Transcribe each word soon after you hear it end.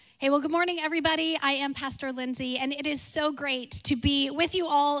Hey, well, good morning, everybody. I am Pastor Lindsay, and it is so great to be with you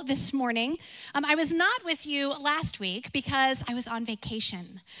all this morning. I was not with you last week because I was on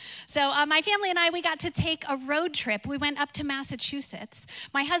vacation. So my family and I, we got to take a road trip. We went up to Massachusetts.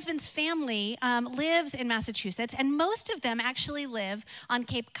 My husband's family lives in Massachusetts, and most of them actually live on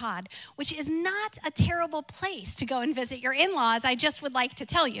Cape Cod, which is not a terrible place to go and visit your in-laws, I just would like to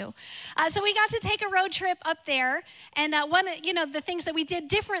tell you. So we got to take a road trip up there, and one of the things that we did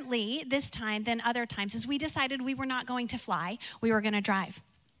differently this time than other times is we decided we were not going to fly, we were going to drive.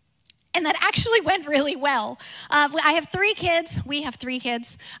 And that actually went really well. I have three kids. We have three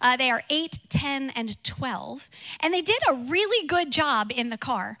kids. They are 8, 10, and 12. And they did a really good job in the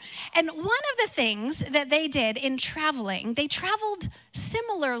car. And one of the things that they did in traveling, they traveled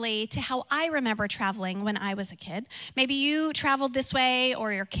similarly to how I remember traveling when I was a kid. Maybe you traveled this way,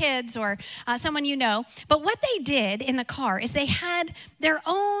 or your kids, or someone you know. But what they did in the car is they had their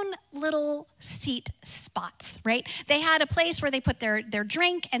own little seat spots, right? They had a place where they put their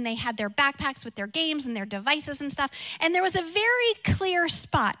drink, and they had their backpacks with their games and their devices and stuff. And there was a very clear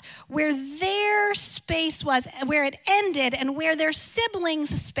spot where their space was, where it ended, and where their siblings'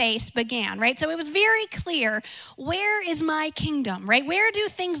 space began, right? So it was very clear, where is my kingdom, right? Where do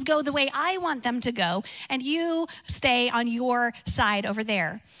things go the way I want them to go, and you stay on your side over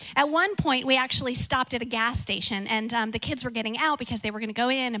there. At one point, we actually stopped at a gas station, and the kids were getting out because they were going to go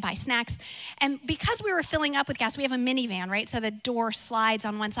in and buy snacks. And because we were filling up with gas, we have a minivan, right? So the door slides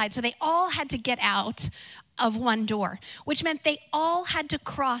on one side. So they all had to get out of one door, which meant they all had to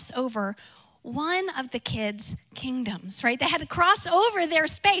cross over one of the kids' kingdoms, right? They had to cross over their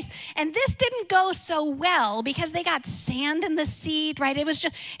space. And this didn't go so well because they got sand in the seat, right? It was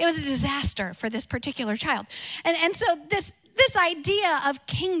a disaster for this particular child. And so this idea of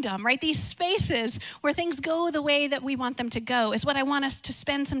kingdom, right? These spaces where things go the way that we want them to go is what I want us to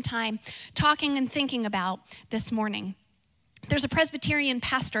spend some time talking and thinking about this morning. There's a Presbyterian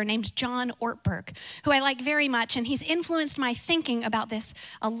pastor named John Ortberg, who I like very much, and he's influenced my thinking about this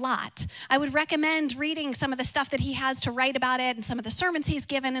a lot. I would recommend reading some of the stuff that he has to write about it and some of the sermons he's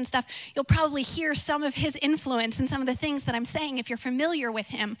given and stuff. You'll probably hear some of his influence in some of the things that I'm saying if you're familiar with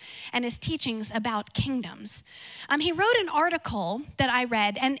him and his teachings about kingdoms. He wrote an article that I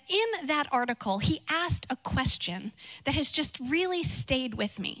read, and in that article, he asked a question that has just really stayed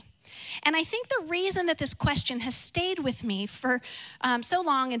with me. And I think the reason that this question has stayed with me for so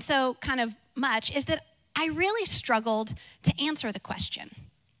long and so kind of much is that I really struggled to answer the question.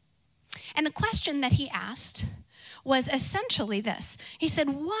 And the question that he asked was essentially this. He said,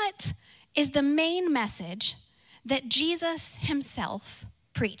 what is the main message that Jesus himself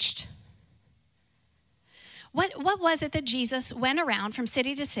preached? What was it that Jesus went around from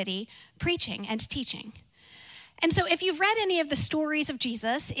city to city preaching and teaching? And so if you've read any of the stories of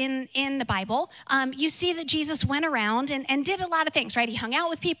Jesus in the Bible, you see that Jesus went around and did a lot of things, right? He hung out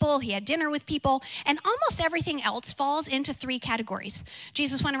with people, he had dinner with people, and almost everything else falls into three categories.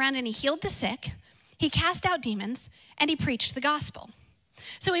 Jesus went around and he healed the sick, he cast out demons, and he preached the gospel.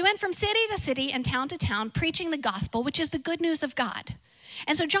 So he went from city to city and town to town preaching the gospel, which is the good news of God.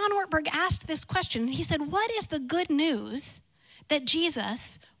 And so John Ortberg asked this question. He said, what is the good news that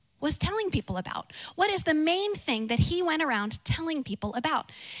Jesus was telling people about? What is the main thing that he went around telling people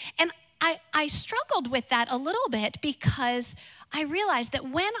about? And I struggled with that a little bit because I realized that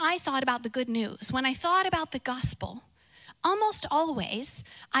when I thought about the good news, when I thought about the gospel, almost always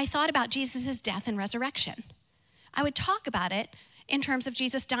I thought about Jesus' death and resurrection. I would talk about it in terms of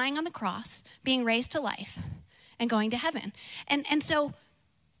Jesus dying on the cross, being raised to life, and going to heaven. And so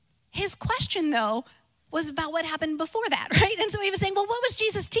his question, though, was about what happened before that, right? And so he was saying, well, what was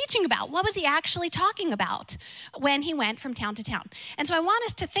Jesus teaching about? What was he actually talking about when he went from town to town? And so I want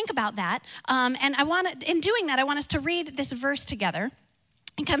us to think about that. And in doing that, I want us to read this verse together.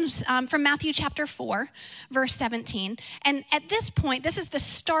 It comes from Matthew chapter 4, verse 17. And at this point, this is the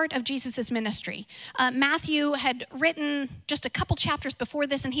start of Jesus' ministry. Matthew had written just a couple chapters before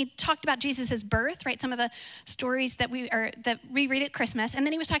this, and he talked about Jesus' birth, right? Some of the stories that we read at Christmas. And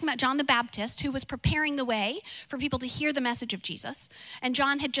then he was talking about John the Baptist, who was preparing the way for people to hear the message of Jesus. And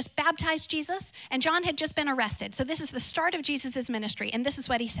John had just baptized Jesus, and John had just been arrested. So this is the start of Jesus' ministry, and this is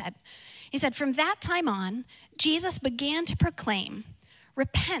what he said. He said, from that time on, Jesus began to proclaim,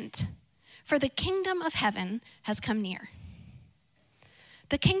 repent, for the kingdom of heaven has come near.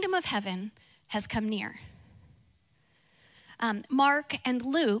 The kingdom of heaven has come near. Mark and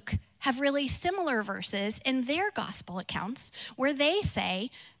Luke have really similar verses in their gospel accounts where they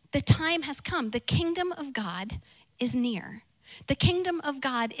say, the time has come. The kingdom of God is near. The kingdom of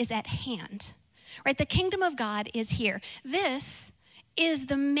God is at hand, right? The kingdom of God is here. This is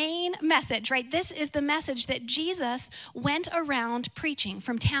the main message, right? This is the message that Jesus went around preaching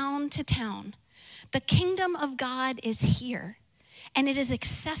from town to town. The kingdom of God is here, and it is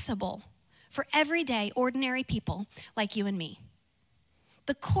accessible for everyday, ordinary people like you and me.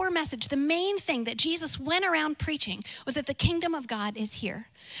 The core message, the main thing that Jesus went around preaching was that the kingdom of God is here.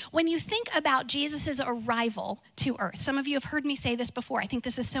 When you think about Jesus' arrival to earth, some of you have heard me say this before. I think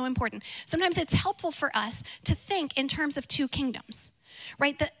this is so important. Sometimes it's helpful for us to think in terms of two kingdoms,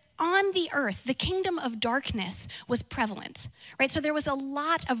 right? That on the earth, the kingdom of darkness was prevalent, right? So there was a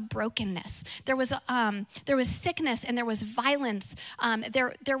lot of brokenness. There was sickness and there was violence.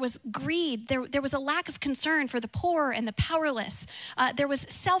 There was greed. There was a lack of concern for the poor and the powerless. There was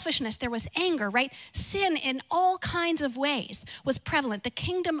selfishness. There was anger, right? Sin in all kinds of ways was prevalent. The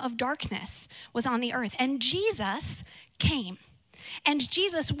kingdom of darkness was on the earth, and Jesus came. And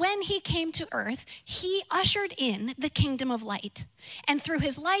Jesus, when he came to earth, he ushered in the kingdom of light. And through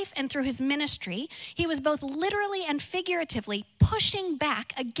his life and through his ministry, he was both literally and figuratively pushing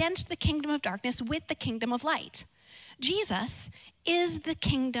back against the kingdom of darkness with the kingdom of light. Jesus is the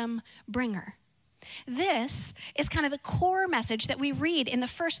kingdom bringer. This is kind of the core message that we read in the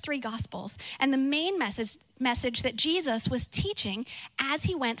first three Gospels, and the main message that Jesus was teaching as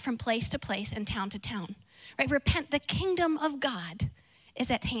he went from place to place and town to town. Right? Repent, the kingdom of God is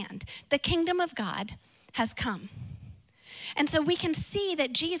at hand. The kingdom of God has come. And so we can see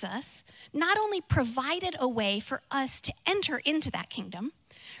that Jesus not only provided a way for us to enter into that kingdom,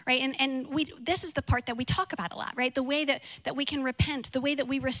 right? And this is the part that we talk about a lot, right? The way that we can repent, the way that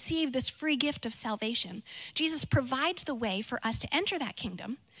we receive this free gift of salvation. Jesus provides the way for us to enter that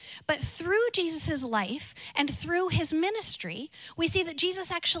kingdom. But through Jesus' life and through his ministry, we see that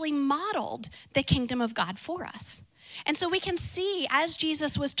Jesus actually modeled the kingdom of God for us. And so we can see as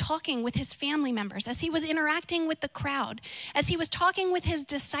Jesus was talking with his family members, as he was interacting with the crowd, as he was talking with his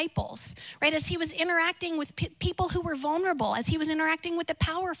disciples, right? As he was interacting with people who were vulnerable, as he was interacting with the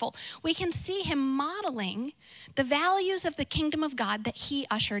powerful, we can see him modeling the values of the kingdom of God that he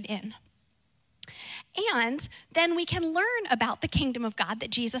ushered in. And then we can learn about the kingdom of God that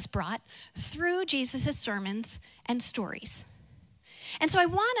Jesus brought through Jesus' sermons and stories. And so I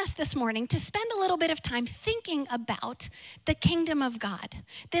want us this morning to spend a little bit of time thinking about the kingdom of God,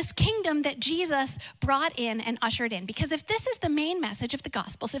 this kingdom that Jesus brought in and ushered in. Because if this is the main message of the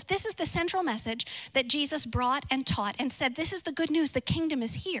Gospels, if this is the central message that Jesus brought and taught and said, this is the good news, the kingdom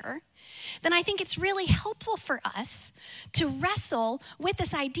is here, then I think it's really helpful for us to wrestle with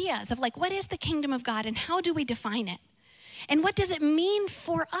this ideas of like, what is the kingdom of God and how do we define it? And what does it mean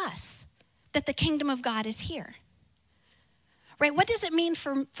for us that the kingdom of God is here? Right? What does it mean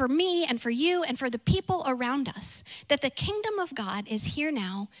for me and for you and for the people around us that the kingdom of God is here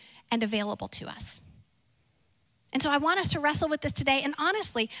now and available to us? And so I want us to wrestle with this today. And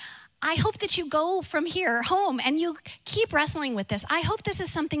honestly, I hope that you go from here home and you keep wrestling with this. I hope this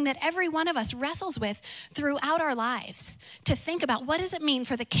is something that every one of us wrestles with throughout our lives, to think about what does it mean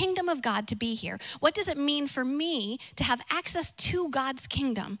for the kingdom of God to be here? What does it mean for me to have access to God's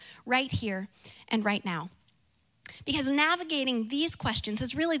kingdom right here and right now? Because navigating these questions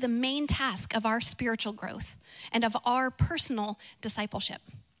is really the main task of our spiritual growth and of our personal discipleship.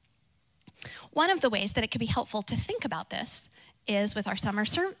 One of the ways that it could be helpful to think about this is with our summer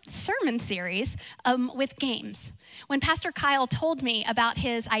sermon series with games. When Pastor Kyle told me about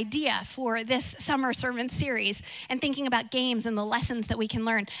his idea for this summer sermon series and thinking about games and the lessons that we can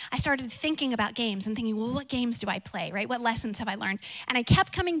learn, I started thinking about games and thinking, well, what games do I play, right? What lessons have I learned? And I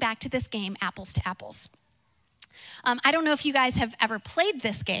kept coming back to this game, Apples to Apples. I don't know if you guys have ever played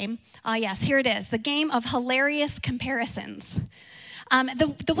this game. Yes, here it is, the game of hilarious comparisons.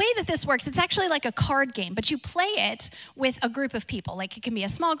 The way that this works, it's actually like a card game, but you play it with a group of people. Like it can be a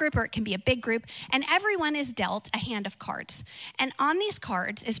small group or it can be a big group, and everyone is dealt a hand of cards. And on these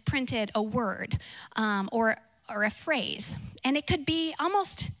cards is printed a word or a phrase, and it could be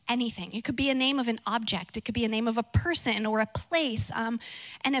almost anything. It could be a name of an object. It could be a name of a person or a place, an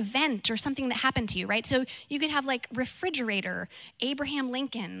event or something that happened to you, right? So you could have like refrigerator, Abraham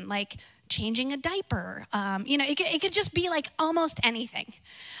Lincoln, like changing a diaper. It could just be like almost anything.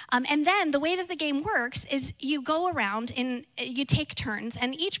 And then the way that the game works is you go around and you take turns,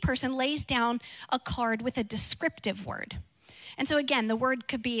 and each person lays down a card with a descriptive word. And so again, the word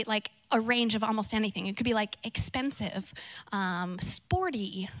could be like a range of almost anything. It could be like expensive,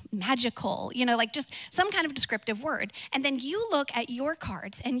 sporty, magical, like just some kind of descriptive word. And then you look at your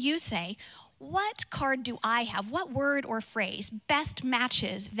cards and you say, what card do I have? What word or phrase best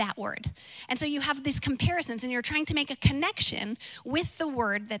matches that word? And so you have these comparisons and you're trying to make a connection with the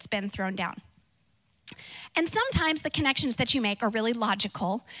word that's been thrown down. And sometimes the connections that you make are really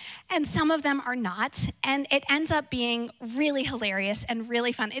logical, and some of them are not, and it ends up being really hilarious and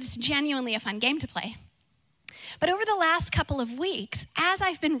really fun. It's genuinely a fun game to play. But over the last couple of weeks, as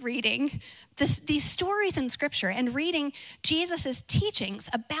I've been reading these stories in Scripture and reading Jesus' teachings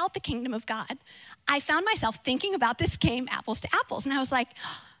about the kingdom of God, I found myself thinking about this game, Apples to Apples, and I was like,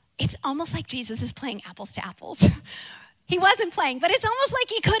 it's almost like Jesus is playing Apples to Apples. He wasn't playing, but it's almost like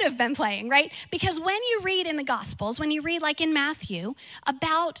he could have been playing, right? Because when you read in the Gospels, when you read like in Matthew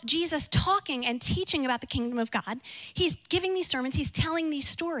about Jesus talking and teaching about the kingdom of God, he's giving these sermons, he's telling these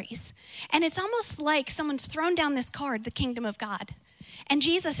stories. And it's almost like someone's thrown down this card, the kingdom of God. And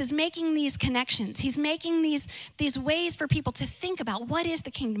Jesus is making these connections. He's making these ways for people to think about what is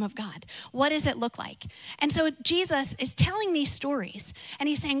the kingdom of God? What does it look like? And so Jesus is telling these stories, and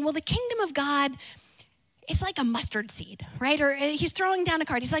he's saying, well, the kingdom of God, it's like a mustard seed, right? Or he's throwing down a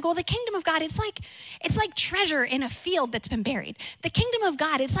card. He's like, well, the kingdom of God, it's like treasure in a field that's been buried. The kingdom of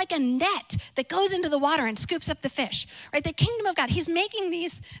God, it's like a net that goes into the water and scoops up the fish, right? The kingdom of God, he's making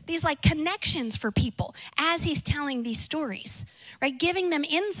these like connections for people as he's telling these stories, right? Giving them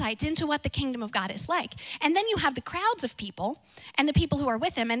insights into what the kingdom of God is like. And then you have the crowds of people and the people who are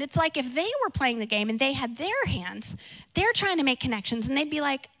with him. And it's like if they were playing the game and they had their hands, they're trying to make connections, and they'd be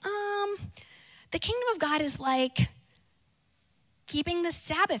like, the kingdom of God is like keeping the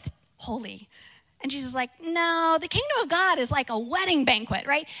Sabbath holy. And Jesus is like, no, the kingdom of God is like a wedding banquet,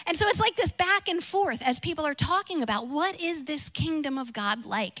 right? And so it's like this back and forth as people are talking about what is this kingdom of God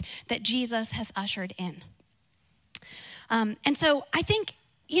like that Jesus has ushered in. And so I think,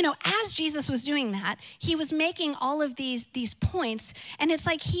 as Jesus was doing that, he was making all of these points, and it's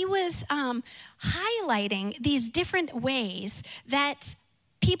like he was highlighting these different ways that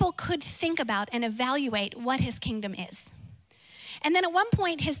people could think about and evaluate what his kingdom is. And then at one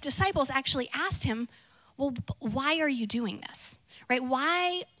point, his disciples actually asked him, well, why are you doing this, right?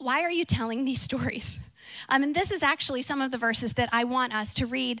 Why are you telling these stories? And this is actually some of the verses that I want us to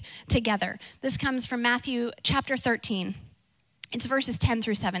read together. This comes from Matthew chapter 13. It's verses 10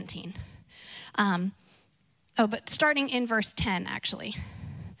 through 17. But starting in verse 10, actually.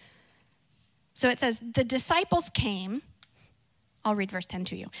 So it says, the disciples came. I'll read verse 10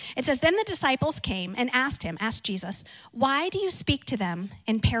 to you. It says, then the disciples came and asked Jesus, why do you speak to them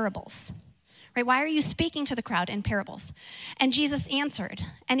in parables? Right? Why are you speaking to the crowd in parables? And Jesus answered,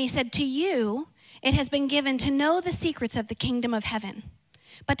 and he said, to you it has been given to know the secrets of the kingdom of heaven,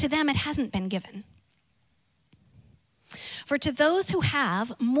 but to them it hasn't been given. For to those who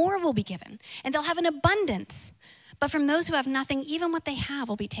have, more will be given, and they'll have an abundance. But from those who have nothing, even what they have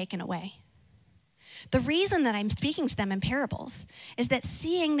will be taken away. The reason that I'm speaking to them in parables is that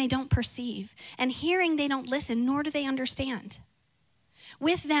seeing they don't perceive, and hearing they don't listen, nor do they understand.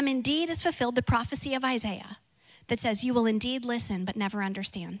 With them indeed is fulfilled the prophecy of Isaiah that says, you will indeed listen, but never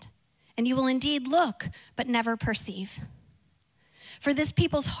understand. And you will indeed look, but never perceive. For this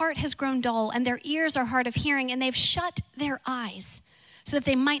people's heart has grown dull, and their ears are hard of hearing, and they've shut their eyes, so that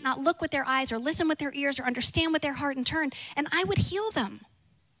they might not look with their eyes or listen with their ears or understand with their heart and turn, and I would heal them.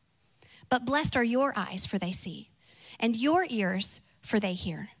 But blessed are your eyes, for they see, and your ears, for they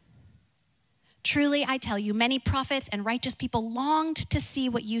hear. Truly, I tell you, many prophets and righteous people longed to see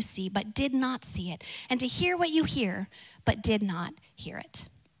what you see, but did not see it, and to hear what you hear, but did not hear it.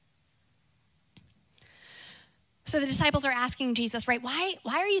 So the disciples are asking Jesus, right, why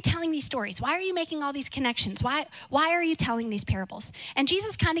are you telling these stories? Why are you making all these connections? Why are you telling these parables? And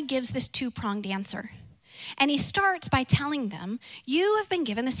Jesus kind of gives this two-pronged answer. And he starts by telling them, you have been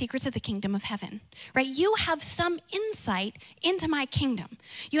given the secrets of the kingdom of heaven, right? You have some insight into my kingdom.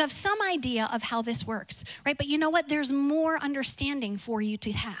 You have some idea of how this works, right? But you know what? There's more understanding for you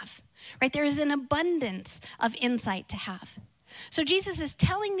to have, right? There is an abundance of insight to have. So Jesus is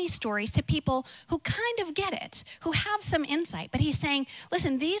telling these stories to people who kind of get it, who have some insight. But he's saying,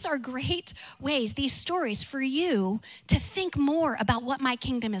 listen, these are great ways, these stories, for you to think more about what my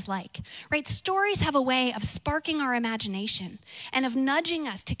kingdom is like, right? Stories have a way of sparking our imagination and of nudging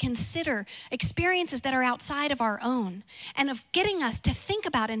us to consider experiences that are outside of our own, and of getting us to think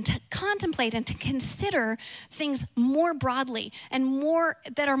about and to contemplate and to consider things more broadly and more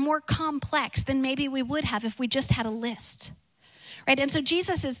that are more complex than maybe we would have if we just had a list. Right? And so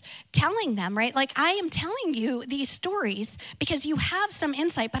Jesus is telling them, right, like, I am telling you these stories because you have some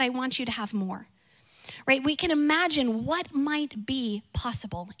insight, but I want you to have more. right? We can imagine what might be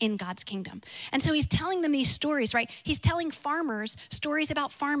possible in God's kingdom. And so he's telling them these stories, right? He's telling farmers stories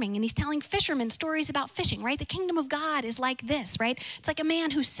about farming, and he's telling fishermen stories about fishing, right? The kingdom of God is like this, right? It's like a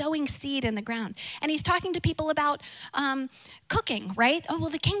man who's sowing seed in the ground. And he's talking to people about cooking, right? Oh, well,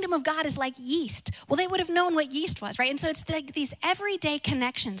 the kingdom of God is like yeast. Well, they would have known what yeast was, right? And so it's like these everyday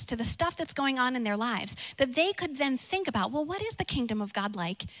connections to the stuff that's going on in their lives that they could then think about, well, what is the kingdom of God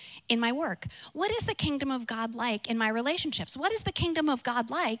like in my work? What is the kingdom of God like in my relationships? What is the kingdom of God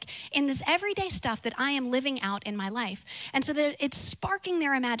like in this everyday stuff that I am living out in my life? And so it's sparking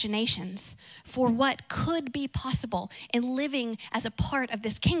their imaginations for what could be possible in living as a part of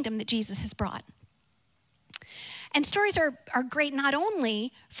this kingdom that Jesus has brought. And stories are great not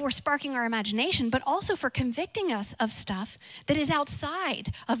only for sparking our imagination, but also for convicting us of stuff that is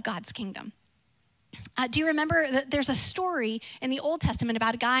outside of God's kingdom. Do you remember that there's a story in the Old Testament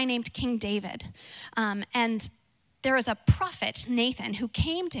about a guy named King David? And there was a prophet, Nathan, who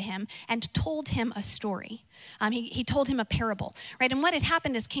came to him and told him a story. He told him a parable, right? And what had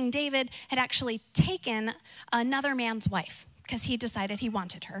happened is King David had actually taken another man's wife, because he decided he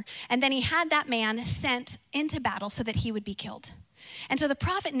wanted her. And then he had that man sent into battle so that he would be killed. And so the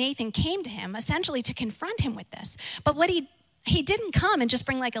prophet Nathan came to him essentially to confront him with this. But what he didn't come and just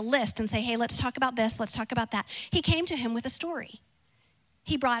bring like a list and say, hey, let's talk about this, let's talk about that. He came to him with a story.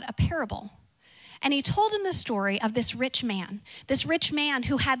 He brought a parable. And he told him the story of this rich man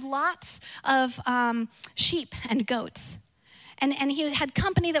who had lots of sheep and goats. And he had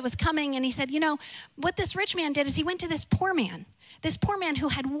company that was coming, and he said, you know, what this rich man did is he went to this poor man who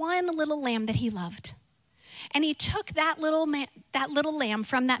had one little lamb that he loved. And he took that little lamb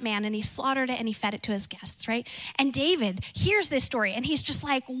from that man, and he slaughtered it, and he fed it to his guests, right? And David hears this story, and he's just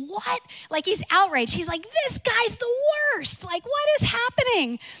like, what? Like, he's outraged. He's like, this guy's the worst. Like, what is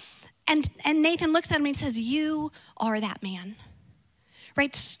happening? And Nathan looks at him and says, you are that man.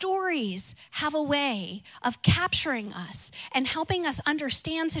 Right? Stories have a way of capturing us and helping us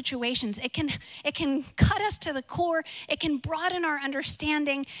understand situations. It can cut us to the core. It can broaden our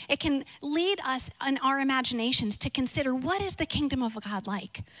understanding. It can lead us in our imaginations to consider, what is the kingdom of God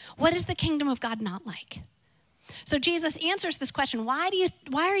like? What is the kingdom of God not like? So Jesus answers this question, why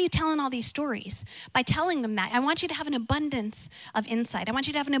are you telling all these stories? By telling them that, I want you to have an abundance of insight. I want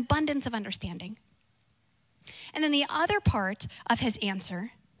you to have an abundance of understanding. And then the other part of his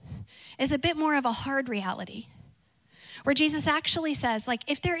answer is a bit more of a hard reality, where Jesus actually says, like,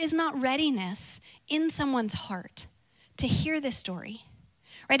 if there is not readiness in someone's heart to hear this story,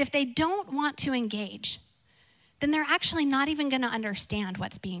 right? If they don't want to engage, then they're actually not even going to understand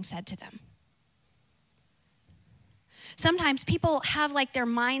what's being said to them. Sometimes people have like their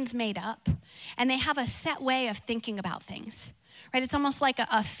minds made up, and they have a set way of thinking about things. Right? It's almost like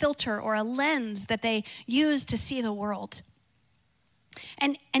a filter or a lens that they use to see the world.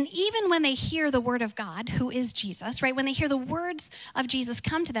 And even when they hear the word of God, who is Jesus, right? When they hear the words of Jesus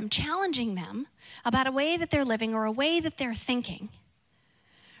come to them, challenging them about a way that they're living or a way that they're thinking,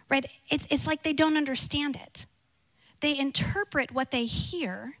 right? It's like they don't understand it. They interpret what they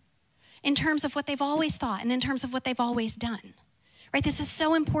hear in terms of what they've always thought and in terms of what they've always done. Right, this is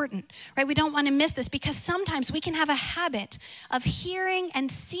so important, right? We don't want to miss this, because sometimes we can have a habit of hearing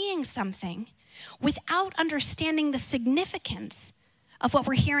and seeing something without understanding the significance of what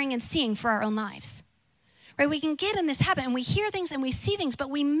we're hearing and seeing for our own lives. Right, we can get in this habit and we hear things and we see things, but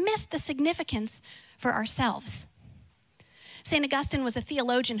we miss the significance for ourselves. St. Augustine was a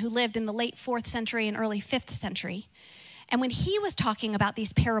theologian who lived in the late 4th century and early 5th century. And when he was talking about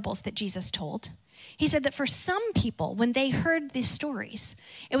these parables that Jesus told, he said that for some people, when they heard these stories,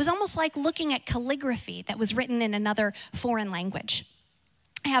 it was almost like looking at calligraphy that was written in another foreign language.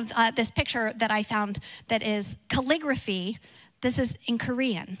 I have this picture that I found that is calligraphy. This is in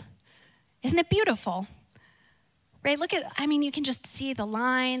Korean. Isn't it beautiful? Right? You can just see the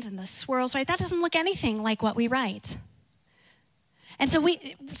lines and the swirls, right? That doesn't look anything like what we write. And so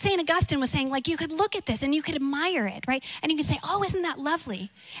St. Augustine was saying, like, you could look at this and you could admire it, right? And you can say, oh, isn't that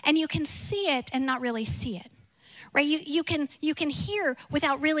lovely? And you can see it and not really see it, right? You can hear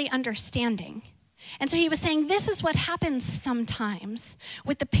without really understanding. And so he was saying, this is what happens sometimes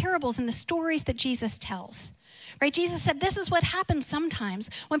with the parables and the stories that Jesus tells. Right? Jesus said, this is what happens sometimes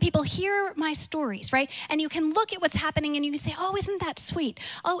when people hear my stories, right? And you can look at what's happening and you can say, oh, isn't that sweet?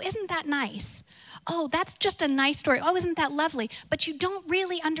 Oh, isn't that nice? Oh, that's just a nice story. Oh, isn't that lovely? But you don't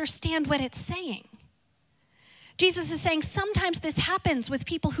really understand what it's saying. Jesus is saying sometimes this happens with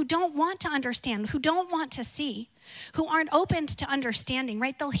people who don't want to understand, who don't want to see, who aren't open to understanding,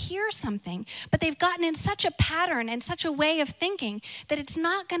 right? They'll hear something, but they've gotten in such a pattern and such a way of thinking that it's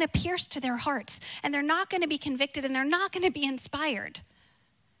not going to pierce to their hearts, and they're not going to be convicted, and they're not going to be inspired.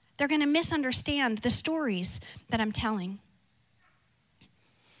 They're going to misunderstand the stories that I'm telling.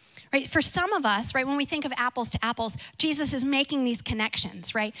 Right? For some of us, right, when we think of apples to apples, Jesus is making these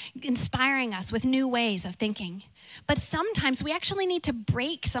connections, right? Inspiring us with new ways of thinking. But sometimes we actually need to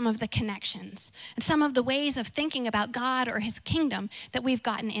break some of the connections and some of the ways of thinking about God or his kingdom that we've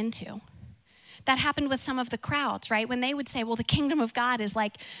gotten into. That happened with some of the crowds, right? When they would say, well, the kingdom of God is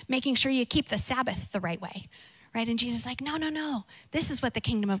like making sure you keep the Sabbath the right way, right? And Jesus is like, no, this is what the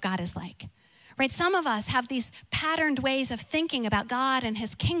kingdom of God is like. Right? Some of us have these patterned ways of thinking about God and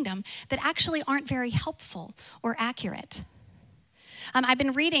his kingdom that actually aren't very helpful or accurate. I've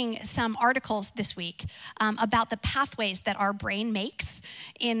been reading some articles this week about the pathways that our brain makes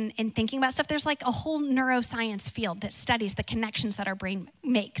in thinking about stuff. There's like a whole neuroscience field that studies the connections that our brain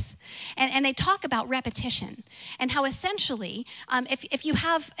makes. And they talk about repetition and how essentially, if you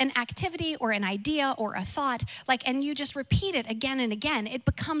have an activity or an idea or a thought, and you just repeat it again and again, it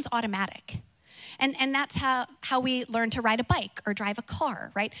becomes automatic. And that's how we learn to ride a bike or drive a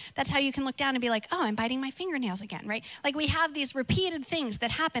car, right? That's how you can look down and be like, oh, I'm biting my fingernails again, right? Like we have these repeated things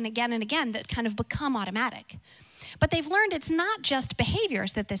that happen again and again that kind of become automatic. But they've learned it's not just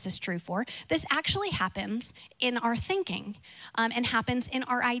behaviors that this is true for. This actually happens in our thinking and happens in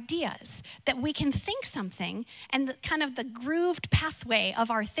our ideas, that we can think something and the grooved pathway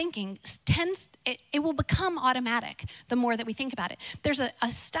of our thinking it will become automatic the more that we think about it. There's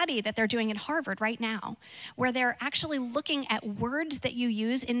a study that they're doing at Harvard right now where they're actually looking at words that you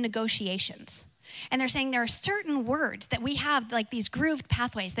use in negotiations. And they're saying there are certain words that we have, like these grooved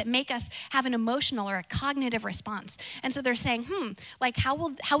pathways that make us have an emotional or a cognitive response. And so they're saying, how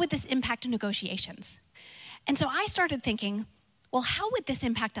would this impact negotiations? And so I started thinking, well, how would this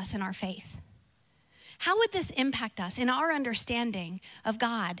impact us in our faith? How would this impact us in our understanding of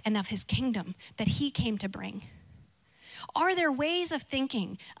God and of his kingdom that he came to bring? Are there ways of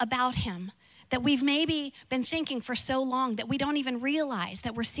thinking about him that we've maybe been thinking for so long that we don't even realize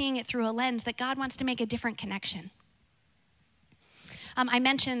that we're seeing it through a lens that God wants to make a different connection? I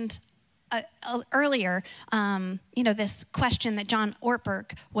mentioned earlier, this question that John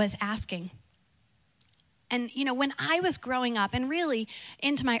Ortberg was asking. And, when I was growing up and really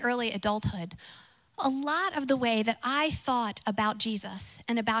into my early adulthood, a lot of the way that I thought about Jesus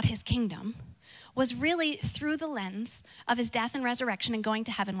and about his kingdom was really through the lens of his death and resurrection and going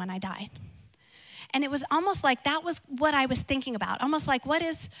to heaven when I died. And it was almost like that was what I was thinking about. Almost like, what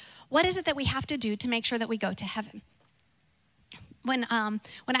is it that we have to do to make sure that we go to heaven? When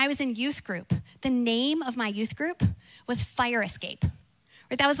I was in youth group, the name of my youth group was Fire Escape.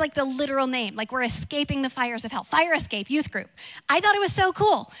 Right? That was like the literal name. Like we're escaping the fires of hell. Fire Escape Youth Group. I thought it was so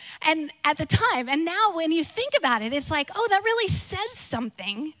cool. And at the time, and now when you think about it, it's like, oh, that really says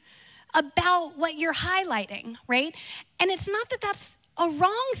something about what you're highlighting, right? And it's not that that's a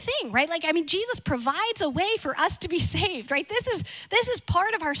wrong thing, right? Jesus provides a way for us to be saved, right? This is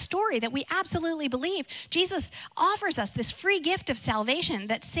part of our story that we absolutely believe. Jesus offers us this free gift of salvation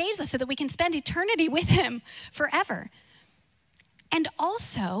that saves us so that we can spend eternity with him forever. And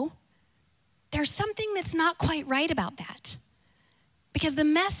also, there's something that's not quite right about that. Because the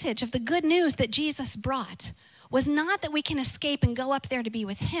message of the good news that Jesus brought was not that we can escape and go up there to be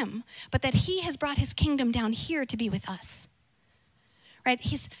with him, but that he has brought his kingdom down here to be with us. Right?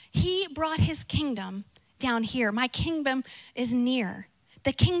 He brought his kingdom down here. My kingdom is near.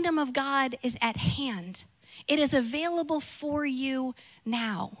 The kingdom of God is at hand. It is available for you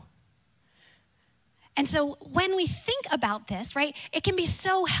now. And so when we think about this, right, it can be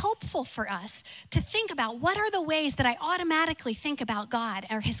so helpful for us to think about what are the ways that I automatically think about God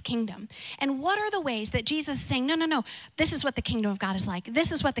or his kingdom? And what are the ways that Jesus is saying, no, this is what the kingdom of God is like.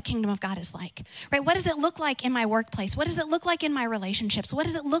 This is what the kingdom of God is like, right? What does it look like in my workplace? What does it look like in my relationships? What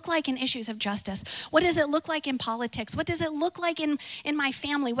does it look like in issues of justice? What does it look like in politics? What does it look like in my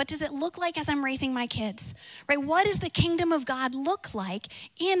family? What does it look like as I'm raising my kids, right? What does the kingdom of God look like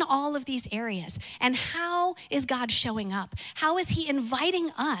in all of these areas? And how is God showing up? How is he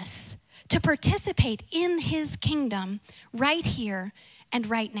inviting us to participate in his kingdom right here and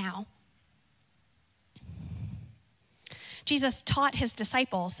right now? Jesus taught his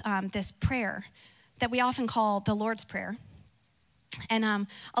disciples this prayer that we often call the Lord's Prayer. And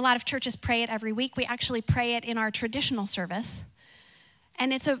a lot of churches pray it every week. We actually pray it in our traditional service.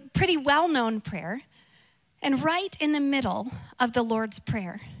 And it's a pretty well-known prayer. And right in the middle of the Lord's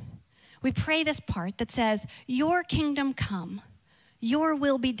Prayer, we pray this part that says, your kingdom come, your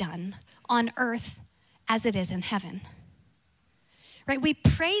will be done on earth as it is in heaven. Right? We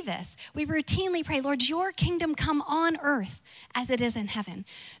pray this. We routinely pray, Lord, your kingdom come on earth as it is in heaven.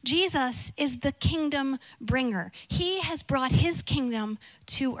 Jesus is the kingdom bringer. He has brought his kingdom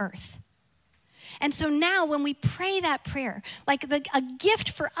to earth. And so now when we pray that prayer, like a gift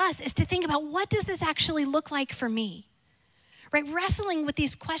for us is to think about, what does this actually look like for me? Right? Wrestling with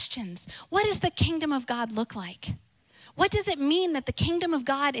these questions. What does the kingdom of God look like? What does it mean that the kingdom of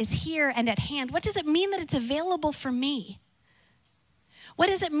God is here and at hand? What does it mean that it's available for me? What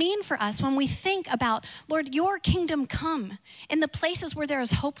does it mean for us when we think about, Lord, your kingdom come in the places where there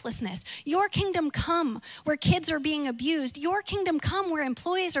is hopelessness? Your kingdom come where kids are being abused. Your kingdom come where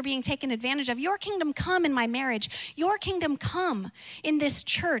employees are being taken advantage of. Your kingdom come in my marriage. Your kingdom come in this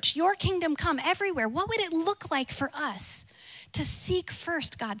church. Your kingdom come everywhere. What would it look like for us to seek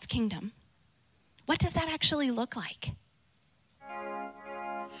first God's kingdom? What does that actually look like?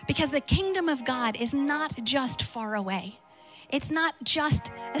 Because the kingdom of God is not just far away. It's not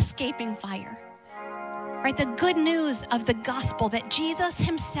just escaping fire, right? The good news of the gospel that Jesus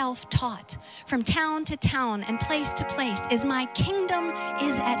himself taught from town to town and place to place is, my kingdom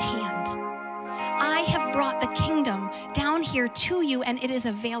is at hand. I have brought the kingdom down here to you, and it is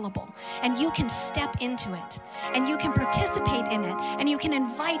available, and you can step into it, and you can participate in it, and you can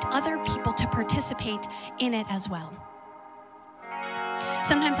invite other people to participate in it as well.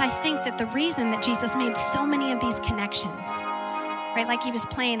 Sometimes I think that the reason that Jesus made so many of these connections, right, like he was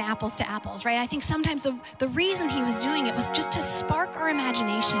playing apples to apples, right? I think sometimes the reason he was doing it was just to spark our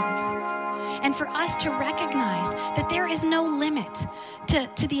imaginations and for us to recognize that there is no limit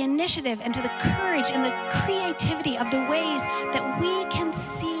to the initiative and to the courage and the creativity of the ways that we can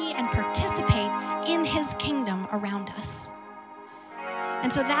see and participate in his kingdom around us.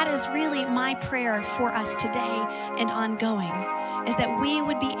 And so that is really my prayer for us today and ongoing, is that we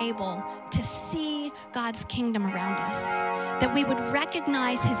would be able to see God's kingdom around us, that we would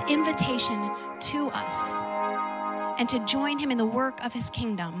recognize his invitation to us, and to join him in the work of his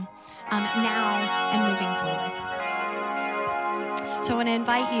kingdom now and moving forward. So I want to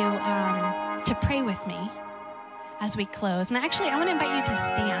invite you to pray with me as we close. And actually, I want to invite you to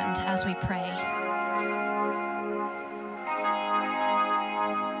stand as we pray.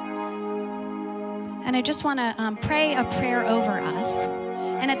 And I just want to pray a prayer over us.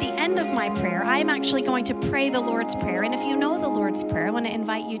 And at the end of my prayer, I'm actually going to pray the Lord's Prayer. And if you know the Lord's Prayer, I want to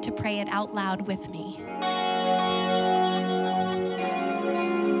invite you to pray it out loud with me.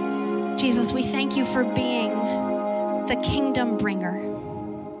 Jesus, we thank you for being the kingdom bringer.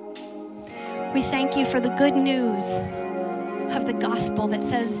 We thank you for the good news of the gospel that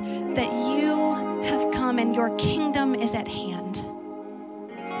says that you have come and your kingdom is at hand.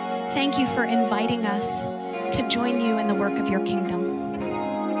 Thank you for inviting us to join you in the work of your kingdom.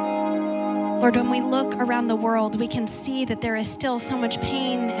 Lord, when we look around the world, we can see that there is still so much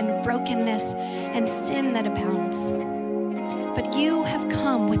pain and brokenness and sin that abounds. But you have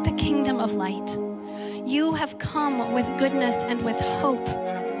come with the kingdom of light. You have come with goodness and with hope.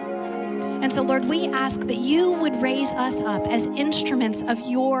 And so, Lord, we ask that you would raise us up as instruments of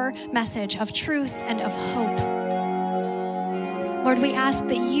your message of truth and of hope. Lord, we ask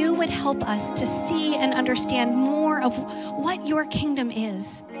that you would help us to see and understand more of what your kingdom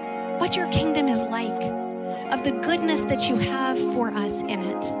is, what your kingdom is like, of the goodness that you have for us in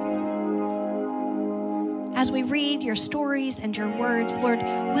it. As we read your stories and your words, Lord,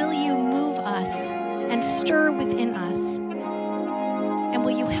 will you move us and stir within us? And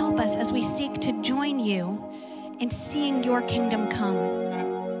will you help us as we seek to join you in seeing your kingdom come?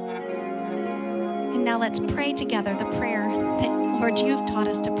 And now let's pray together the prayer that, Lord, you've taught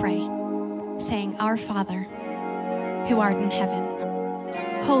us to pray, saying, Our Father, who art in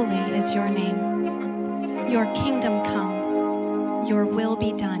heaven, holy is your name. Your kingdom come, your will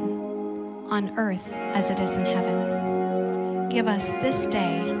be done, on earth as it is in heaven. Give us this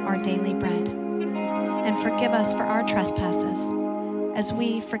day our daily bread, and forgive us for our trespasses, as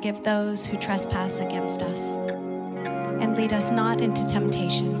we forgive those who trespass against us. And lead us not into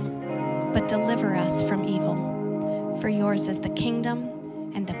temptation, but deliver us from evil. For yours is the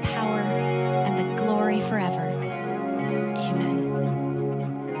kingdom and the power and the glory forever. Amen.